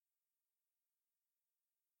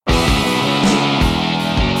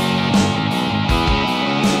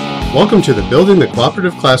Welcome to the Building the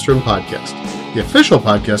Cooperative Classroom podcast, the official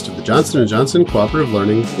podcast of the Johnson & Johnson Cooperative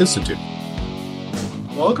Learning Institute.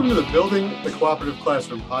 Welcome to the Building the Cooperative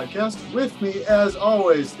Classroom podcast. With me, as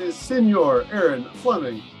always, is Senor Aaron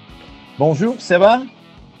Fleming. Bonjour, ça va?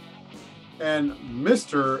 And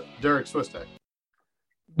Mr. Derek Swistek.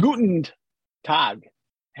 Guten Tag.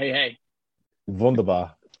 Hey.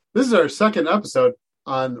 Wunderbar. This is our second episode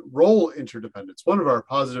on role interdependence, one of our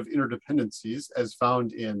positive interdependencies as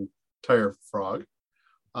found in Tire Frog.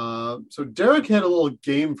 So Derek had a little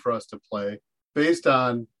game for us to play based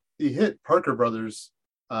on the hit Parker Brothers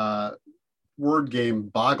word game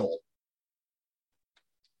Boggle.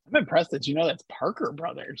 I'm impressed that you know that's Parker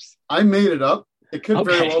Brothers. I made it up. It could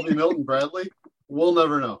Okay. very well be Milton Bradley. We'll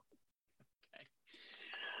never know.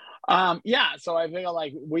 So I feel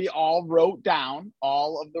like we all wrote down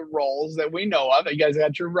all of the roles that we know of. You guys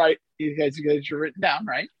got your written down,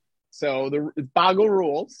 right? So the Boggle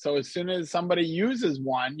rules. So as soon as somebody uses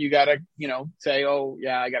one, you got to, say, oh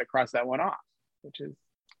yeah, I got to cross that one off, which is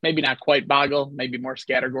maybe not quite Boggle, maybe more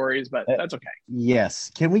categories, but that's okay. Yes.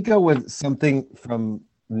 Can we go with something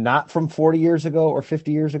not from 40 years ago or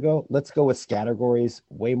 50 years ago? Let's go with categories.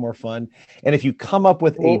 Way more fun. And if you come up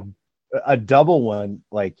with a double one,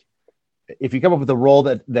 like if you come up with a role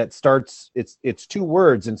that starts, it's two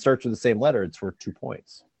words and starts with the same letter, it's worth 2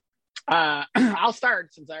 points. I'll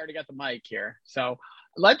start since I already got the mic here. So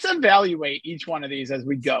let's evaluate each one of these as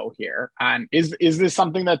we go here. And is this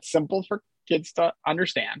something that's simple for kids to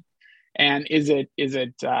understand? And is it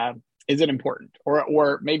important?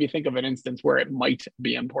 Or maybe think of an instance where it might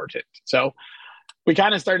be important. So we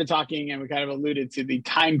kind of started talking and we kind of alluded to the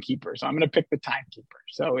timekeeper. So I'm going to pick the timekeeper.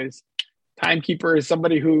 So timekeeper is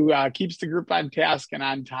somebody who keeps the group on task and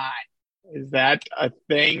on time. Is that a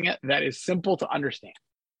thing that is simple to understand?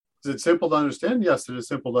 Is it simple to understand? Yes, it is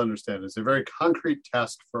simple to understand. It's a very concrete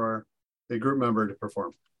task for a group member to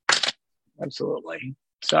perform. Absolutely.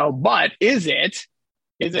 So, but is it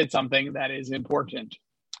something that is important?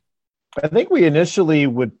 I think we initially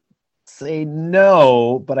would say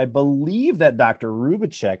no, but I believe that Dr.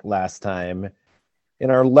 Rubicek last time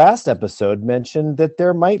in our last episode mentioned that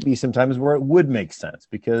there might be some times where it would make sense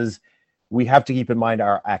because we have to keep in mind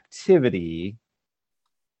our activity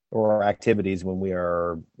or our activities when we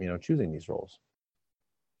are, choosing these roles.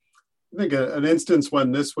 I think an instance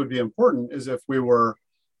when this would be important is if we were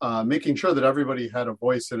making sure that everybody had a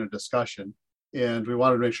voice in a discussion and we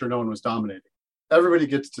wanted to make sure no one was dominating. Everybody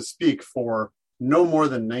gets to speak for no more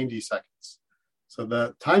than 90 seconds. So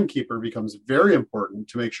the timekeeper becomes very important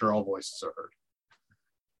to make sure all voices are heard.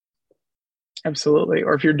 Absolutely.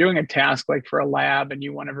 Or if you're doing a task like for a lab and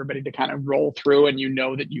you want everybody to kind of roll through and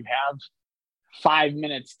that you have 5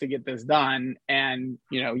 minutes to get this done and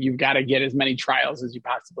you've got to get as many trials as you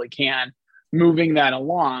possibly can, moving that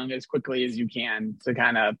along as quickly as you can to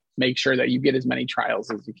kind of make sure that you get as many trials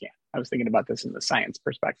as you can. I was thinking about this in the science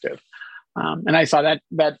perspective. And I saw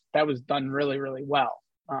that was done really, really well.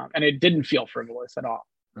 And it didn't feel frivolous at all.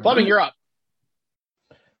 Fleming, you're up.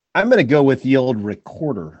 I'm going to go with the old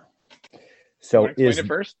recorder. So explain it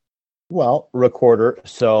first? Well, recorder.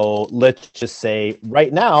 So let's just say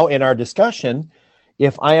right now in our discussion,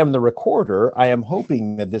 if I am the recorder, I am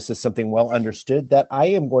hoping that this is something well understood, that I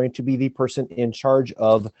am going to be the person in charge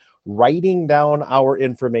of writing down our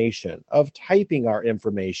information, of typing our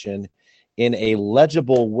information in a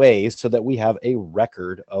legible way so that we have a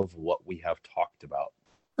record of what we have talked about.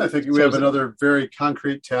 I think we have another very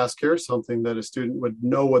concrete task here, something that a student would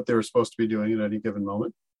know what they were supposed to be doing at any given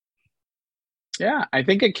moment. Yeah, I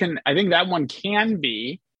think that one can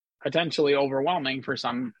be potentially overwhelming for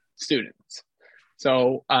some students.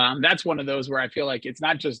 So that's one of those where I feel like it's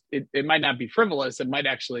not just, it might not be frivolous, it might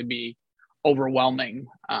actually be overwhelming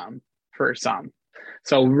for some.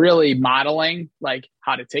 So really modeling like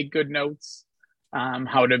how to take good notes,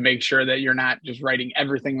 how to make sure that you're not just writing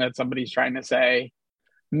everything that somebody's trying to say,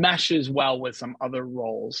 meshes well with some other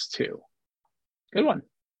roles too. Good one.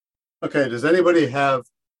 Okay, does anybody have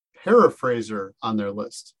paraphraser on their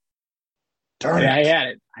list? Darn it. Yeah, I had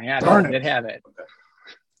it. I did have it. Okay.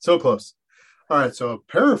 So close. All right, so a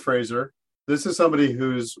paraphraser, this is somebody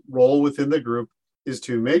whose role within the group is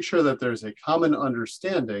to make sure that there's a common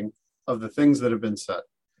understanding of the things that have been said.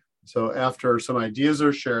 So after some ideas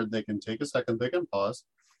are shared, they can take a second, they can pause,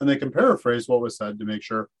 and they can paraphrase what was said to make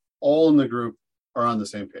sure all in the group are on the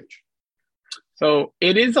same page. So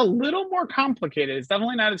it is a little more complicated. It's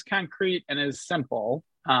definitely not as concrete and as simple.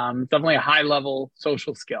 It's definitely a high-level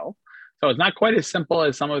social skill. So it's not quite as simple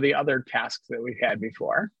as some of the other tasks that we've had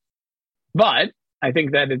before. But I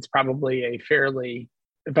think that it's probably a fairly,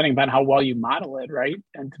 depending upon how well you model it, right?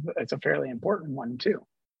 And it's a fairly important one too.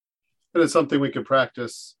 And it's something we could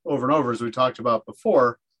practice over and over, as we talked about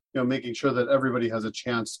before, making sure that everybody has a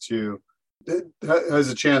chance to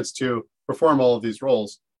perform all of these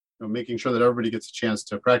roles, making sure that everybody gets a chance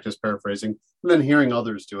to practice paraphrasing, and then hearing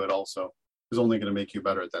others do it also is only going to make you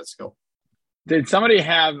better at that skill. Did somebody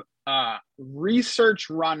have research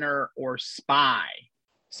runner or spy?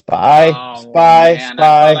 Spy. Man,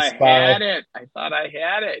 I thought I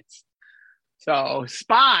had it. So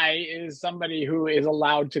spy is somebody who is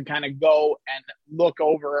allowed to kind of go and look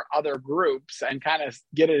over other groups and kind of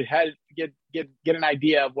get an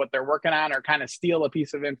idea of what they're working on, or kind of steal a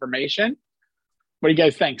piece of information. What do you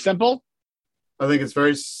guys think? Simple? I think it's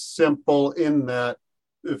very simple in that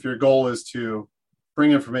if your goal is to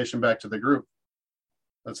bring information back to the group,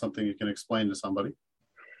 that's something you can explain to somebody.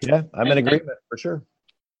 Yeah, I'm in agreement for sure.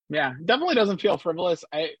 Yeah, definitely doesn't feel frivolous.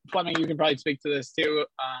 Fleming, you can probably speak to this too,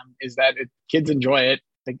 is that kids enjoy it.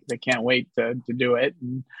 They can't wait to do it.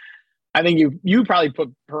 And I think you probably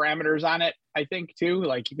put parameters on it, I think, too.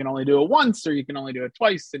 Like you can only do it once or you can only do it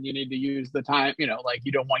twice, and you need to use the time, like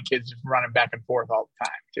you don't want kids just running back and forth all the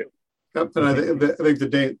time, too. Yep, and I think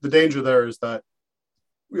the danger there is that,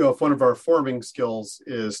 if one of our forming skills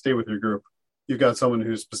is stay with your group, you've got someone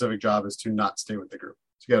whose specific job is to not stay with the group.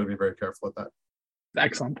 So you got to be very careful with that.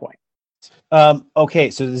 Excellent point. Okay,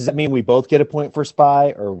 so does that mean we both get a point for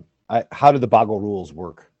spy, or how do the Boggle rules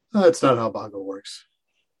work? That's not how Boggle works.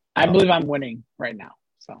 I believe I'm winning right now.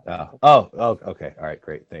 So. Okay. All right,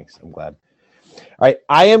 great. Thanks. I'm glad. All right,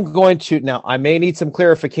 I am going to now. I may need some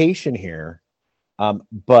clarification here,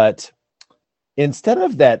 but instead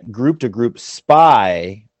of that group-to-group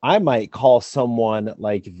spy, I might call someone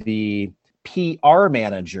like the PR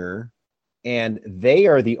manager, and they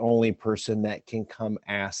are the only person that can come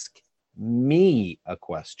ask me a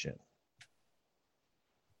question.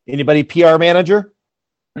 Anybody PR manager?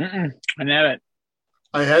 I know it.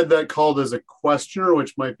 I had that called as a questioner,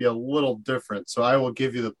 which might be a little different. So I will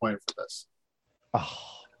give you the point for this. Oh,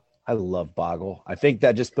 I love Boggle. I think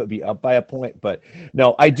that just put me up by a point, but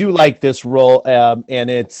no, I do like this role. And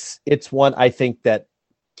it's one I think that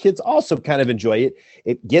kids also kind of enjoy it.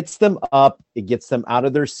 It gets them up, it gets them out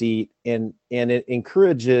of their seat, and it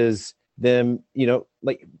encourages them,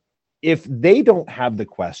 like if they don't have the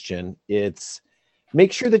question, it's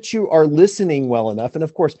make sure that you are listening well enough. And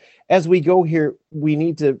of course, as we go here, we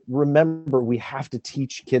need to remember we have to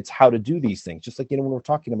teach kids how to do these things. Just like, when we're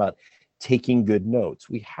talking about taking good notes,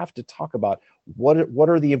 we have to talk about what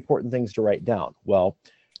are the important things to write down. Well,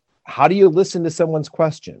 how do you listen to someone's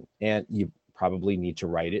question? And you probably need to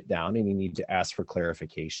write it down, and you need to ask for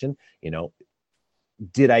clarification.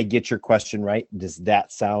 Did I get your question right? Does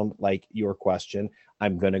that sound like your question?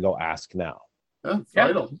 I'm going to go ask now. Yeah,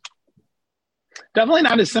 vital. Definitely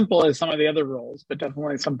not as simple as some of the other roles, but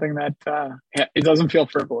definitely something that it doesn't feel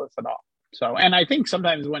frivolous at all. So, and I think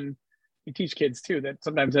sometimes when you teach kids too, that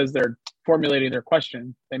sometimes as they're formulating their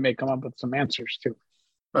question, they may come up with some answers too.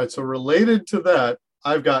 All right. So related to that,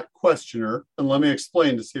 I've got questioner, and let me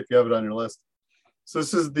explain to see if you have it on your list. So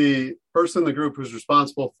this is the person in the group who's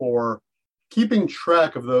responsible for keeping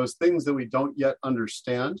track of those things that we don't yet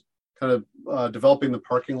understand, kind of developing the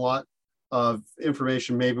parking lot of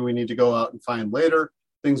information maybe we need to go out and find later,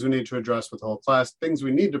 things we need to address with the whole class, things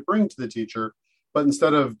we need to bring to the teacher. But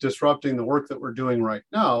instead of disrupting the work that we're doing right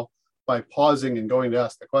now by pausing and going to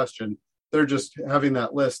ask the question, they're just having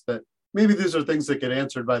that list that maybe these are things that get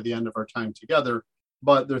answered by the end of our time together,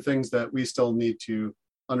 but they're things that we still need to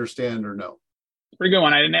understand or know. Pretty good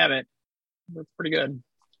one. I didn't have it. That's pretty good.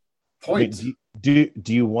 Points. Do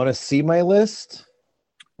you want to see my list?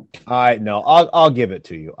 No, I'll give it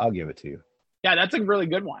to you. Yeah, that's a really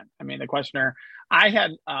good one. I mean, the questioner I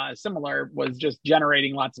had similar was just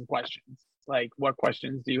generating lots of questions. Like, what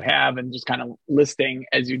questions do you have, and just kind of listing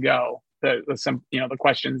as you go the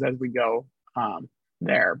questions as we go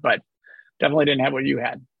there. But definitely didn't have what you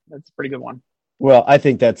had. That's a pretty good one. Well, I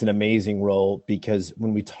think that's an amazing role, because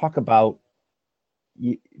when we talk about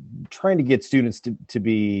trying to get students to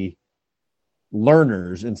be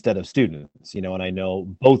learners instead of students, and I know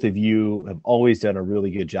both of you have always done a really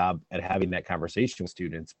good job at having that conversation with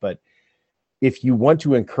students, but if you want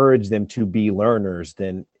to encourage them to be learners,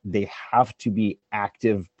 then they have to be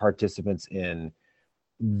active participants in,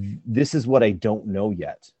 this is what I don't know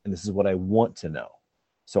yet, and this is what I want to know.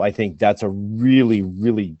 So I think that's a really,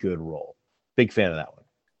 really good role. Big fan of that one.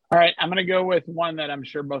 All right, I'm going to go with one that I'm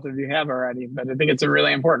sure both of you have already, but I think it's a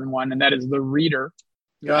really important one, and that is the reader.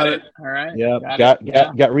 Got it. All right.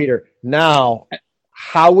 Yeah, got reader. Now,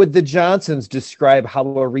 how would the Johnsons describe how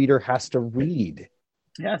a reader has to read?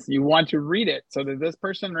 Yes, you want to read it so that this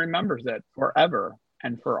person remembers it forever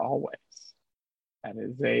and for always. That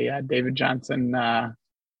is a David Johnson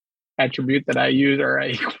attribute that I use, or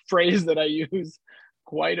a phrase that I use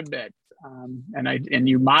quite a bit. And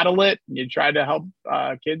you model it, and you try to help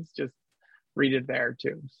kids just read it there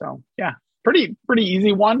too. So yeah, pretty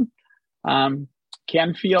easy one.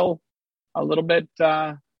 Can feel a little bit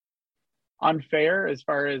unfair as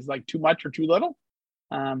far as like too much or too little.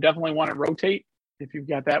 Definitely want to rotate if you've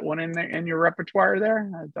got that one in your repertoire there.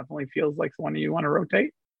 It definitely feels like one you want to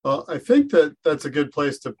rotate. Well, I think that's a good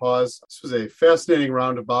place to pause. This was a fascinating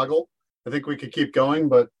round of Boggle. I think we could keep going,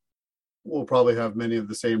 but we'll probably have many of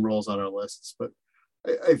the same roles on our lists. But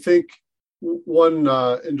I think one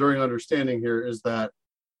enduring understanding here is that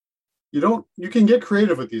you can get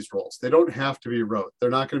creative with these roles. They don't have to be rote. They're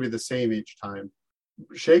not going to be the same each time.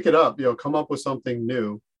 Shake it up, come up with something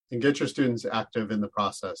new and get your students active in the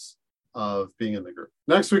process of being in the group.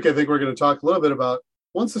 Next week, I think we're going to talk a little bit about,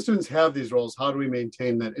 once the students have these roles, how do we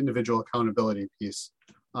maintain that individual accountability piece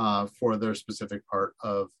for their specific part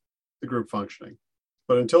of the group functioning.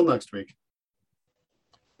 But until next week,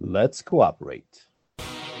 let's cooperate.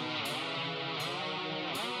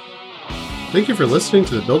 Thank you for listening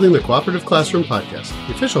to the Building the Cooperative Classroom podcast,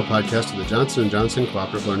 the official podcast of the Johnson & Johnson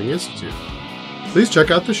Cooperative Learning Institute. Please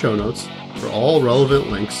check out the show notes for all relevant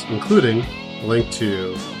links, including a link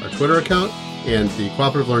to our Twitter account and the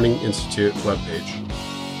Cooperative Learning Institute webpage.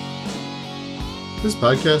 This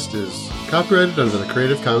podcast is copyrighted under the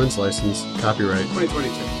Creative Commons license, copyright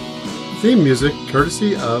 2022. Theme music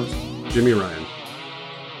courtesy of Jimmy Ryan.